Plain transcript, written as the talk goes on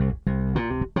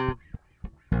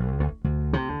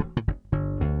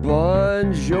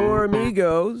Bonjour,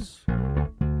 amigos.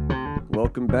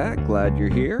 Welcome back. Glad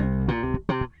you're here.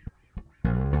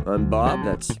 I'm Bob.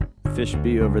 That's Fish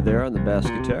B over there on the bass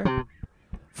guitar.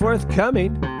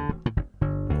 Forthcoming.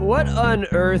 What on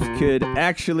earth could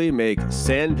actually make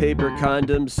sandpaper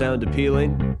condoms sound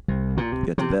appealing?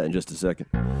 Get to that in just a second.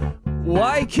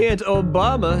 Why can't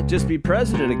Obama just be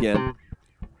president again?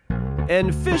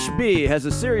 And Fish B has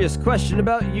a serious question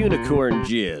about unicorn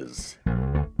jizz.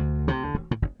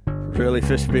 Really,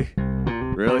 Fish B?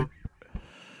 Really?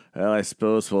 Well, I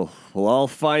suppose we'll all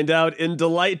find out in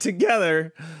delight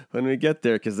together when we get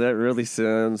there, because that really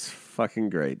sounds fucking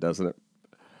great, doesn't it?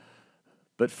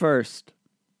 But first,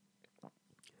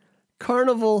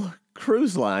 Carnival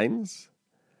Cruise Lines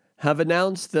have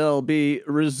announced they'll be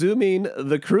resuming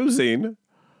the cruising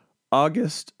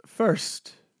August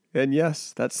 1st. And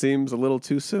yes, that seems a little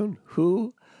too soon.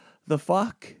 Who the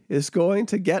fuck is going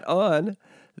to get on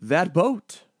that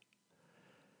boat?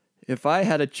 If I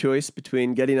had a choice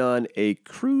between getting on a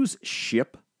cruise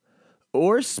ship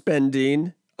or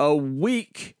spending a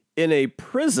week in a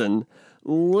prison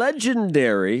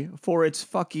legendary for its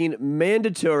fucking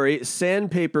mandatory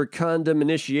sandpaper condom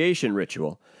initiation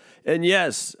ritual, and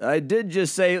yes, I did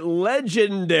just say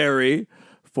legendary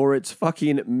for its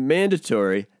fucking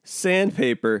mandatory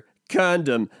sandpaper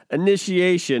condom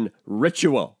initiation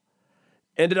ritual.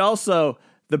 And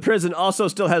the prison also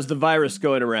still has the virus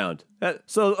going around.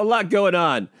 So a lot going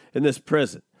on in this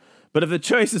prison. But if the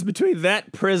choice is between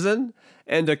that prison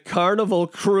and a Carnival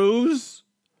cruise,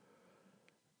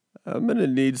 I'm going to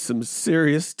need some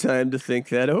serious time to think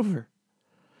that over.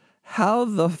 How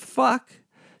the fuck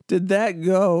did that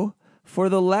go for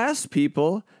the last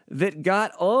people that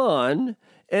got on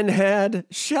and had,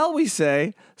 shall we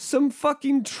say, some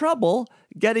fucking trouble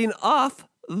getting off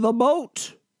the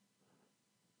boat?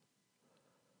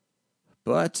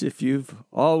 But if you've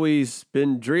always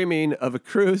been dreaming of a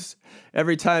cruise,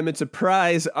 every time it's a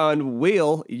prize on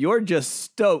wheel, you're just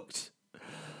stoked.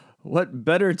 What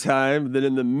better time than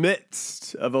in the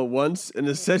midst of a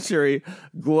once-in-a-century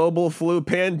global flu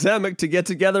pandemic to get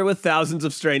together with thousands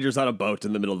of strangers on a boat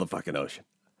in the middle of the fucking ocean?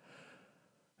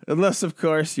 Unless, of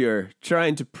course, you're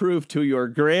trying to prove to your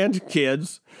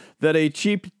grandkids that a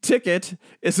cheap ticket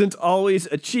isn't always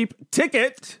a cheap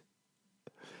ticket.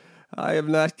 I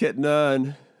am not getting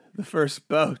on the first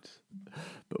boat.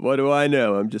 But what do I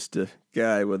know? I'm just a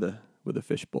guy with a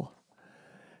fishbowl.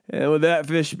 And with that,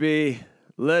 Fish B,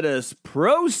 let us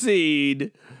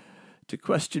proceed to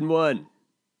question 1.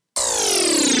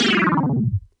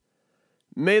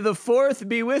 May the 4th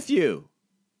be with you.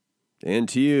 And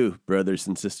to you, brothers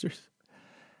and sisters.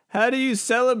 How do you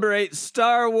celebrate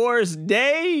Star Wars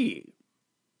Day?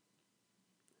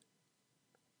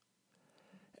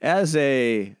 As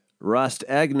a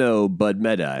Rostagno Bud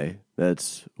Medi,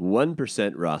 that's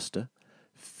 1% Rasta,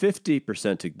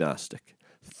 50% agnostic,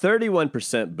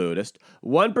 31% Buddhist,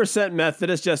 1%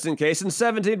 Methodist just in case, and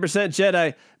 17%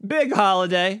 Jedi. Big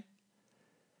holiday.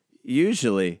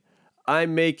 Usually,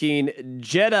 I'm making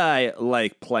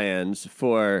Jedi-like plans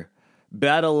for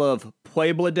Battle of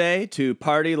Puebla Day to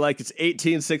party like it's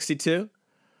 1862.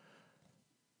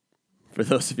 For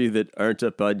those of you that aren't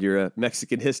up on your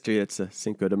Mexican history, it's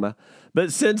Cinco de Mayo.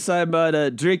 But since I'm on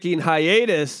a drinking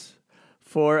hiatus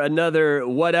for another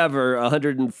whatever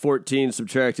 114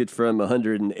 subtracted from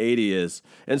 180 is,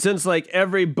 and since like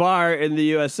every bar in the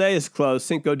USA is closed,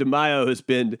 Cinco de Mayo has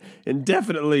been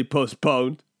indefinitely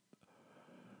postponed.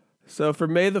 So for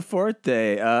May the 4th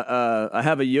day, I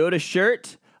have a Yoda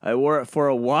shirt. I wore it for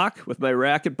a walk with my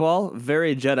racquetball,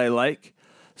 very Jedi-like.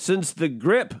 Since the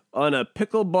grip on a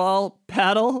pickleball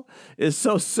paddle is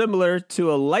so similar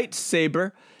to a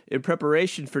lightsaber, in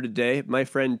preparation for today, my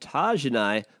friend Taj and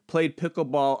I played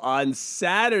pickleball on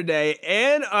Saturday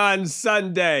and on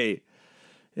Sunday.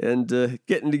 And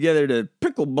getting together to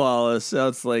pickleball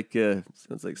sounds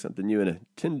like something you and a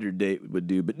Tinder date would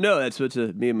do. But no, that's what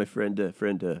me and my friend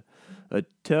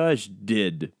Taj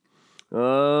did.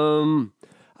 I'm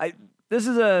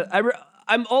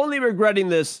only regretting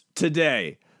this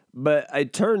today. But I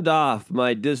turned off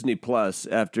my Disney Plus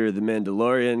after The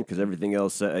Mandalorian because everything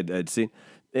else I'd seen.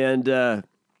 And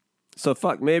so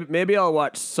fuck, maybe I'll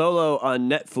watch Solo on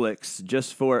Netflix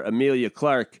just for Emilia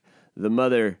Clarke, the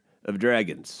mother of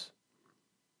dragons.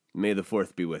 May the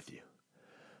 4th be with you.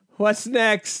 What's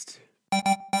next?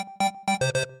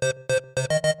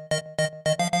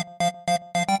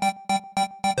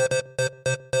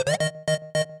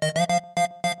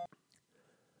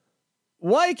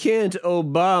 Why can't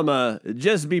Obama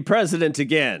just be president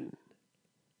again?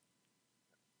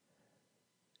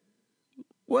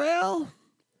 Well,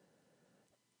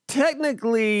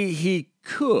 technically he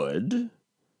could.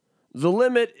 The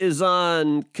limit is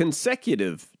on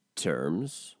consecutive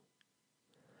terms.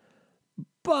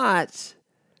 But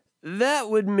that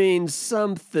would mean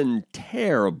something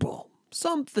terrible,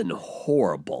 something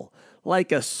horrible,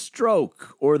 like a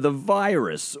stroke or the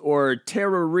virus or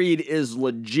Tara Reid is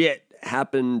legit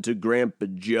happened to Grandpa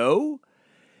Joe,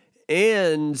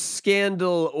 and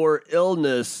scandal or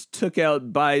illness took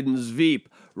out Biden's Veep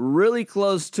really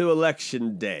close to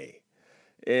Election Day.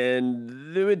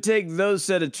 And it would take those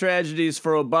set of tragedies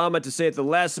for Obama to say at the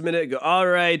last minute, go, all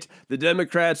right, the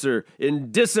Democrats are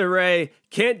in disarray,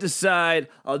 can't decide,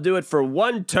 I'll do it for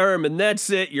one term, and that's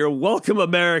it, you're welcome,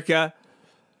 America.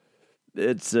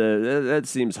 That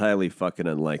seems highly fucking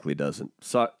unlikely, doesn't it?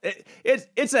 So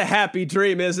it's a happy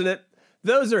dream, isn't it?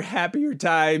 Those are happier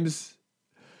times.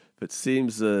 But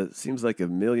seems like a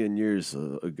million years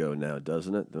ago now,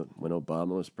 doesn't it? When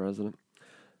Obama was president.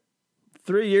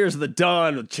 3 years of the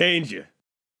dawn will change you.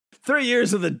 3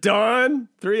 years of the dawn?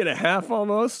 3.5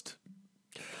 almost?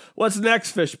 What's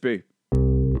next, Fishby?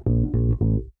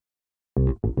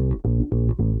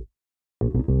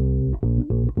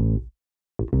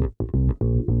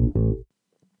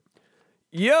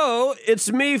 Yo,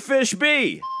 it's me,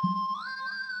 Fishby.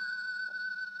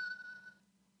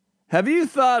 Have you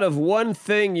thought of one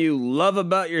thing you love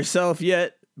about yourself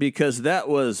yet? Because that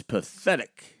was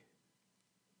pathetic.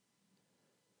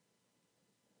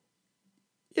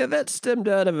 Yeah, that stemmed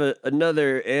out of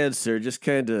another answer. Just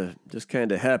kind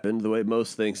of happened the way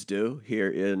most things do here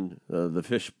in the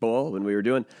Fishbowl when we were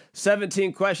doing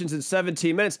 17 questions in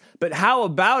 17 minutes. But how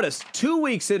about us 2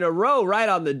 weeks in a row right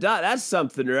on the dot? That's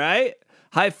something, right?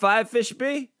 High five,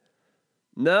 Fishby?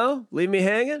 No? Leave me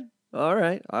hanging? All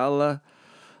right, I'll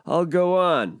go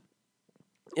on.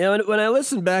 Yeah, when I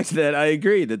listened back to that, I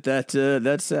agree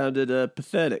that sounded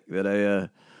pathetic. That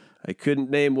I couldn't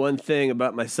name one thing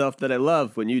about myself that I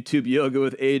love when YouTube Yoga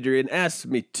with Adrian asked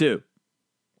me to.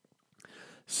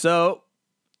 So,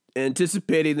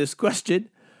 anticipating this question,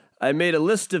 I made a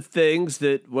list of things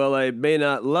that, while I may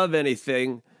not love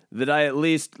anything, that I at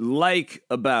least like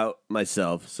about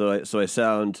myself, so I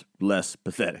sound less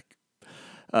pathetic.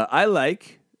 I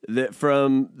like that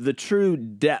from the true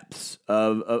depths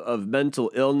of mental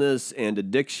illness and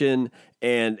addiction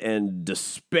and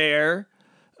despair,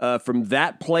 from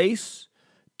that place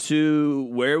to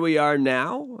where we are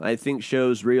now, I think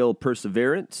shows real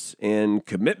perseverance and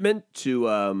commitment to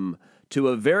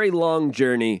a very long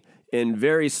journey in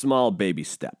very small baby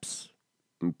steps.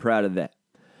 I'm proud of that.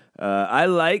 I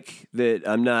like that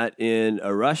I'm not in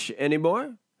a rush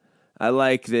anymore. I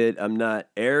like that I'm not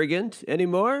arrogant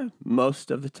anymore most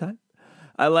of the time.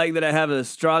 I like that I have a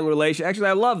strong relation. Actually,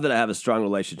 I love that I have a strong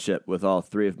relationship with all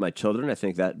three of my children. I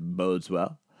think that bodes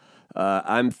well.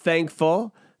 I'm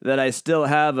thankful that I still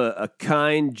have a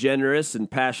kind, generous,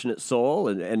 and passionate soul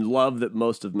and love that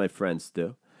most of my friends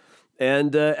do.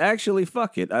 And actually,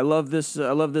 fuck it. I love this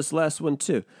last one,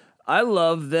 too. I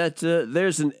love that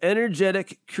there's an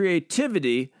energetic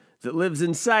creativity that lives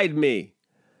inside me.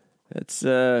 That's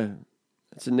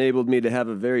enabled me to have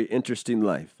a very interesting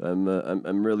life.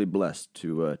 I'm really blessed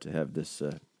to have this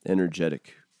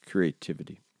energetic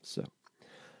creativity. So.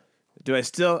 Do I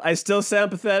still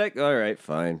sound pathetic? All right,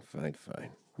 fine.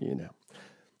 You know.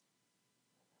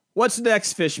 What's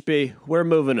next, Fishby? We're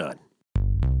moving on.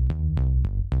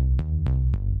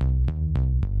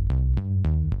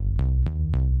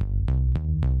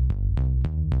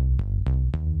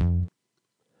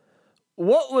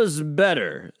 What was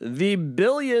better, the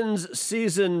Billions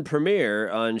season premiere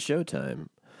on Showtime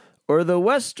or the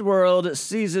Westworld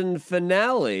season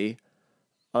finale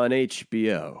on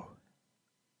HBO?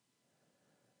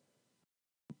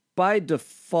 By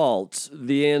default,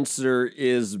 the answer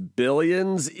is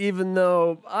Billions, even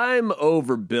though I'm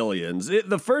over Billions.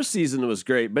 The first season was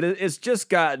great, but it's just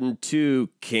gotten too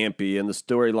campy and the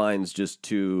storyline's just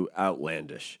too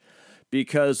outlandish.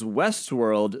 Because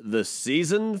Westworld, the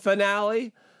season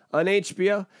finale on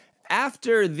HBO,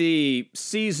 after the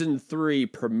season 3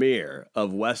 premiere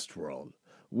of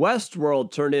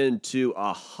Westworld turned into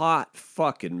a hot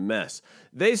fucking mess.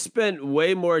 They spent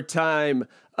way more time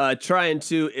trying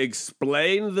to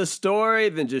explain the story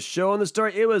than just showing the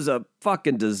story. It was a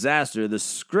fucking disaster. The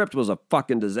script was a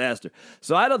fucking disaster.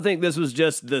 So I don't think this was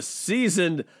just the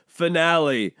season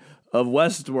finale of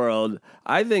Westworld.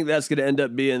 I think that's going to end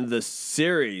up being the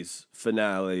series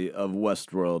finale of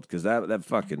Westworld because that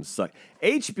fucking sucked.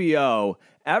 HBO,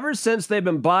 ever since they've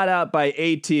been bought out by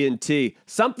AT&T,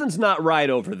 something's not right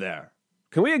over there.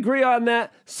 Can we agree on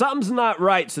that? Something's not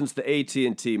right since the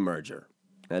AT&T merger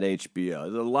at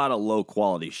HBO. There's a lot of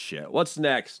low-quality shit. What's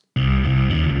next?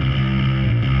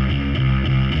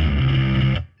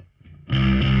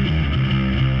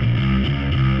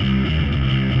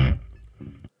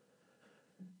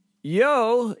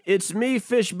 Yo, it's me,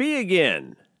 Fish B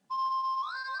again.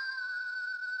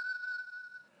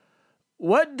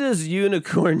 What does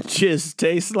unicorn jizz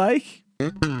taste like?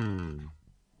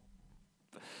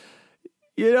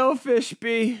 Fish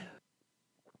B,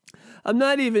 I'm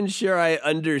not even sure I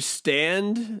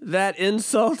understand that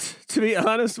insult, to be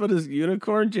honest. What does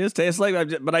unicorn jizz taste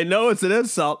like? But I know it's an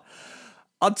insult.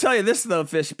 I'll tell you this, though,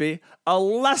 Fish B. A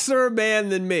lesser man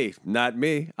than me, not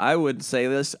me, I wouldn't say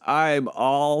this. I'm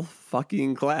all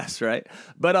fucking class, right?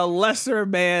 But a lesser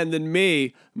man than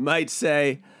me might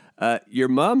say, your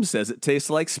mom says it tastes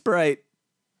like Sprite.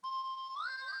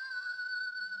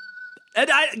 And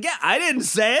I didn't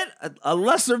say it. A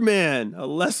lesser man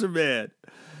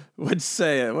would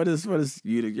say it. What is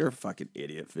you? You're a fucking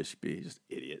idiot, Fish B. Just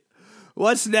idiot.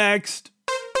 What's next?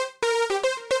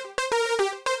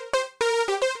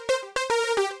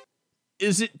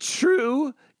 Is it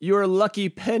true your lucky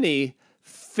penny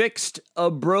fixed a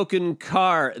broken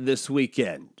car this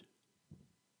weekend?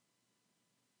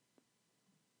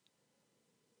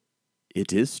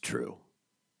 It is true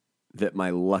that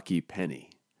my lucky penny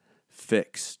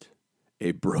fixed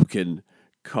a broken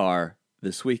car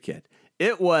this weekend.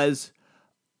 It was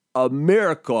a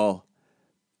miracle,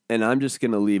 and I'm just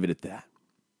going to leave it at that.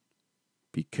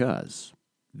 Because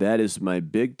that is my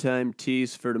big time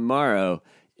tease for tomorrow.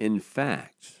 In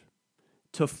fact,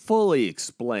 to fully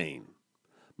explain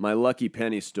my lucky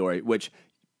penny story, which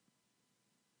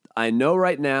I know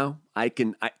right now, I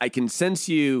can sense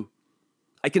I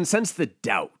can sense the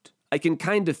doubt. I can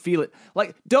kind of feel it.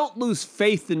 Like, don't lose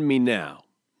faith in me now.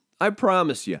 I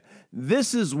promise you,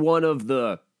 this is one of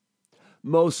the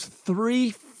most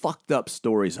 3 fucked up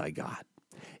stories I got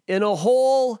in a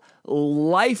whole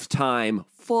lifetime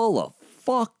full of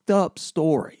fucked up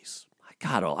stories. I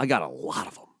got a lot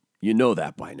of them. You know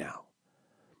that by now.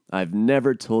 I've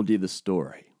never told you the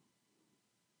story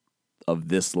of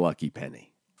this lucky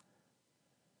penny.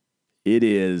 It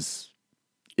is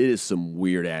some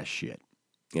weird ass shit.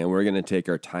 And we're going to take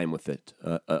our time with it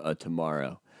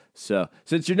tomorrow. So,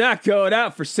 since you're not going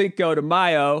out for Cinco de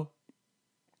Mayo,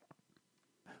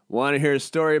 want to hear a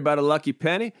story about a lucky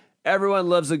penny? Everyone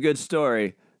loves a good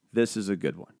story. This is a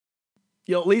good one.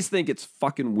 You'll at least think it's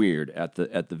fucking weird at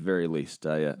the very least.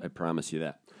 I promise you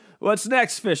that. What's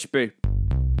next, Fish B?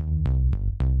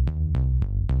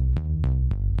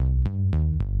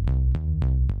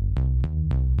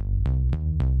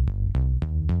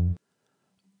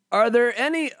 Are there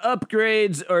any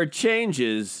upgrades or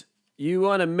changes you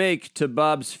want to make to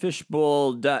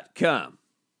bobsfishbowl.com?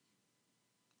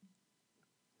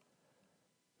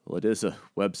 Well, it is a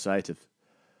website of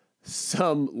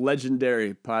some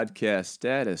legendary podcast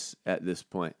status at this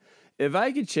point. If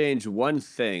I could change one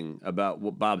thing about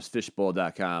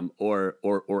bobsfishbowl.com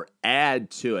or add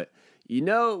to it, you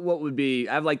know what would be?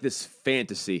 I have like this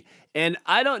fantasy, and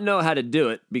I don't know how to do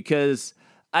it because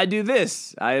I do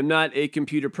this. I am not a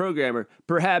computer programmer.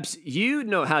 Perhaps you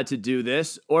know how to do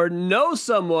this or know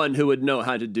someone who would know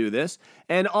how to do this,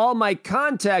 and all my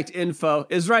contact info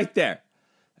is right there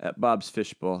at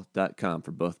bobsfishbowl.com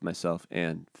for both myself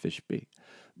and Fish B.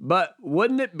 But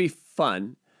wouldn't it be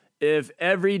fun if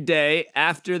every day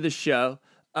after the show,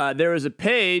 there was a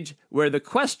page where the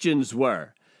questions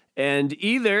were, and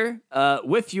either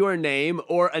with your name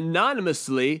or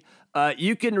anonymously,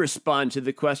 you can respond to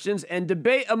the questions and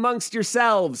debate amongst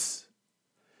yourselves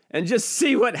and just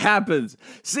see what happens.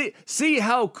 See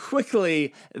how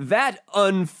quickly that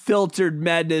unfiltered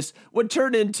madness would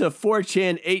turn into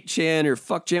 4chan, 8chan, or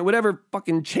fuckchan, whatever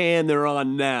fucking chan they're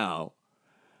on now.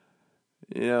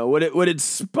 You know, would it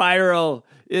spiral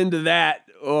into that?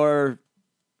 Or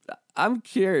I'm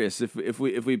curious if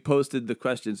we posted the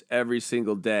questions every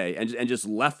single day and just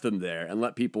left them there and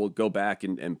let people go back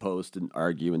and post and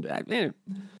argue and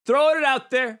throwing it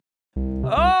out there.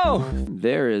 Oh,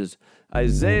 there is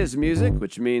Isaiah's music,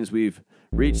 which means we've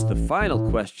reached the final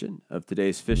question of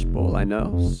today's Fishbowl. I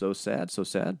know, so sad,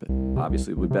 but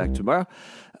obviously we'll be back tomorrow.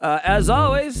 As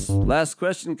always, last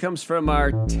question comes from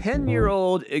our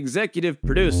 10-year-old executive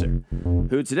producer,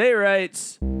 who today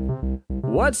writes,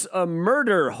 "What's a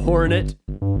murder hornet,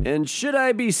 and should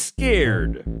I be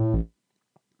scared?"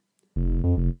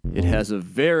 It has a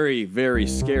very, very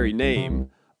scary name,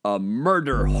 a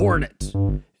murder hornet.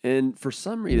 And for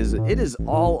some reason, it is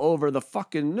all over the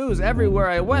fucking news. Everywhere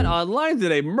I went online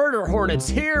today, murder hornets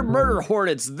here, murder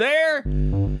hornets there.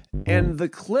 And the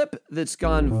clip that's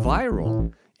gone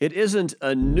viral It isn't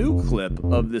a new clip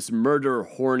of this murder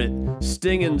hornet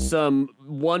stinging some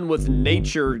one with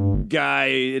nature guy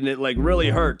and it like really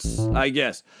hurts, I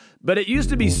guess. But it used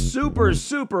to be super,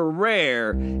 super rare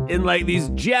in like these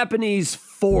Japanese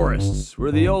forests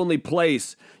were the only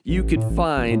place you could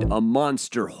find a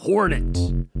monster hornet.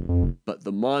 But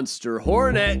the monster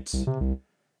hornet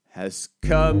has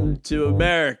come to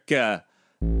America,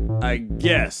 I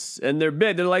guess. And they're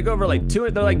big. They're like over like they're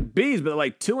like bees, but they're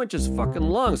like 2 inches fucking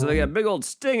long. So they got big old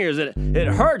stingers and it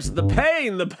hurts. The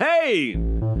pain.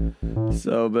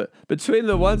 So, but between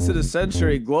the once in a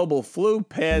century global flu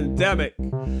pandemic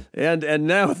and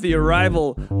now with the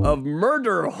arrival of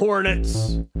murder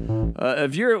hornets,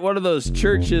 if you're at one of those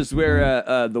churches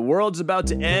where the world's about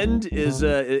to end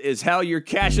is how you're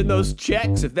cashing those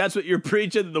checks, if that's what you're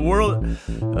preaching, the world,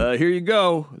 here you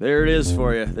go. There it is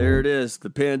for you. There it is. The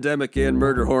pandemic and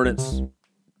murder hornets.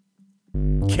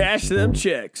 Cash them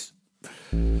checks.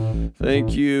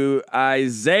 Thank you,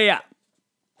 Isaiah.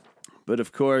 But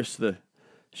of course, the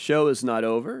show is not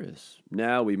over. As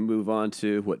now we move on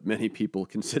to what many people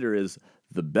consider is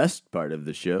the best part of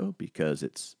the show because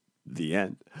it's the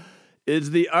end. It's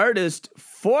the artist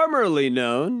formerly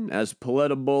known as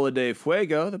Paleta Bola de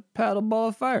Fuego, the paddle ball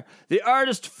of fire. The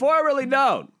artist formerly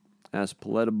known as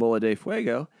Paleta Bola de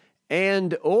Fuego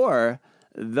and or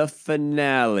the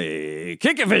finale.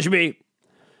 Kick it, Fishby!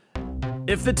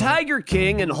 If the Tiger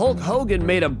King and Hulk Hogan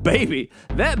made a baby,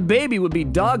 that baby would be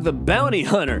Dog the Bounty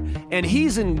Hunter, and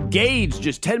he's engaged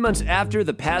just 10 months after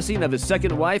the passing of his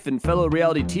second wife and fellow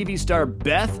reality TV star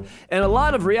Beth, and a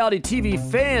lot of reality TV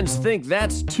fans think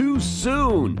that's too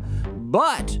soon.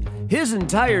 But his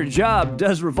entire job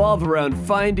does revolve around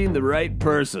finding the right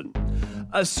person.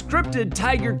 A scripted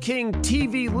Tiger King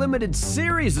TV limited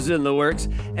series is in the works,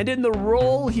 and in the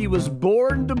role he was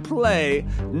born to play,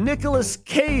 Nicolas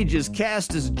Cage is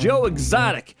cast as Joe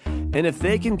Exotic. And if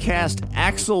they can cast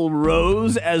Axl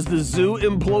Rose as the zoo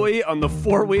employee on the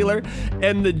four-wheeler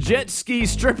and the jet ski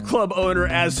strip club owner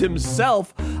as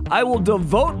himself, I will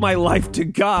devote my life to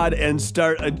God and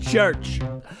start a church.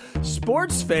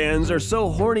 Sports fans are so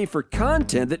horny for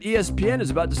content that ESPN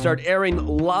is about to start airing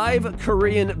live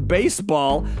Korean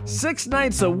baseball 6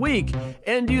 nights a week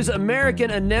and use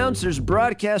American announcers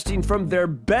broadcasting from their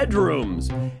bedrooms.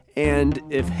 And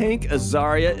if Hank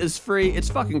Azaria is free, it's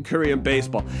fucking Korean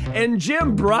baseball. And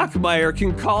Jim Brockmire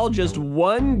can call just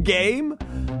one game,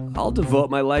 I'll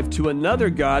devote my life to another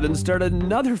god and start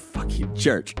another fucking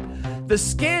church. The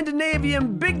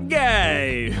Scandinavian big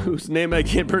guy, whose name I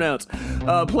can't pronounce,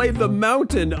 played the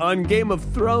Mountain on Game of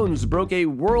Thrones, broke a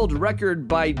world record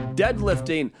by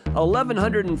deadlifting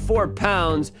 1,104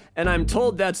 pounds, and I'm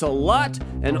told that's a lot,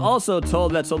 and also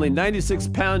told that's only 96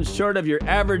 pounds short of your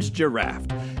average giraffe.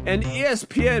 And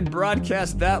ESPN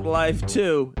broadcast that live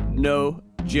too, no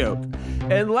joke.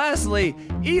 And lastly,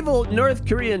 evil North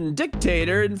Korean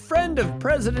dictator and friend of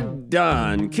President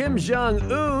Don, Kim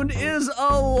Jong-un, is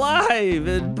alive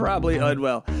and probably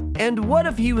unwell. And what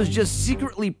if he was just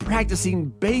secretly practicing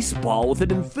baseball with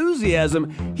an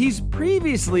enthusiasm he's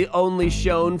previously only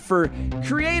shown for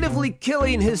creatively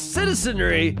killing his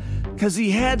citizenry because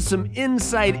he had some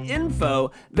inside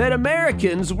info that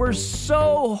Americans were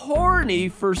so horny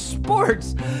for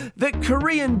sports that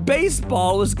Korean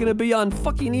baseball was going to be on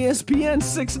fucking ESPN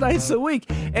 6 nights a week,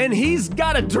 and he's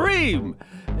got a dream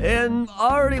and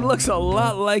already looks a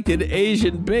lot like an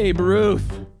Asian Babe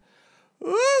Ruth.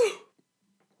 Woo!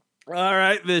 All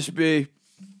right, Vishby.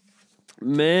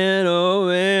 Man, oh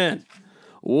man.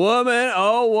 Woman,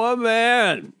 oh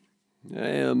woman. I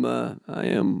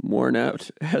am worn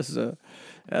out as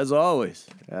always.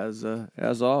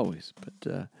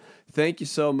 But thank you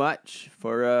so much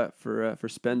for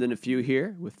spending a few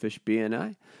here with Fishby and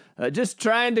I. Just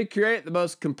trying to create the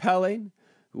most compelling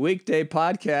weekday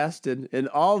podcast in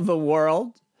all the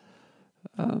world.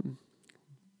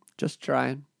 Just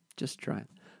trying.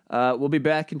 We'll be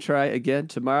back and try again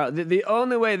tomorrow. The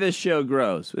only way this show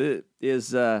grows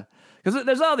is because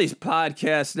there's all these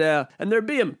podcasts now, and they're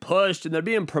being pushed and they're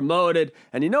being promoted,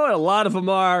 and you know what a lot of them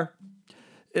are?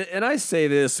 And I say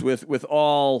this with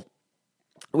all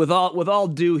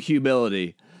due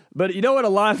humility, but you know what a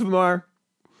lot of them are?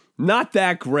 Not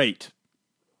that great.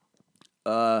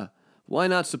 Why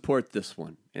not support this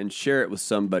one and share it with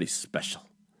somebody special?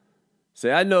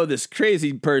 Say, I know this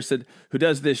crazy person who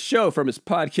does this show from his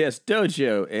podcast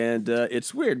dojo, and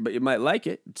it's weird, but you might like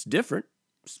it. It's different.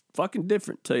 It's fucking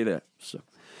different, tell you that. So,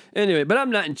 anyway, but I'm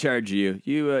not in charge of you.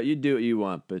 You do what you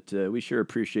want, but we sure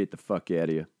appreciate the fuck out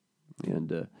of you.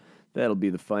 And that'll be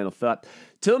the final thought.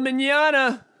 Till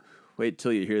mañana. Wait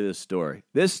till you hear this story.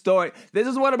 This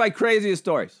is one of my craziest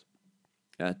stories.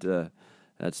 At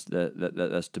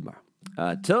That's tomorrow.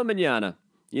 Till mañana.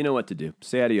 You know what to do.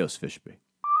 Say adios, Fishby.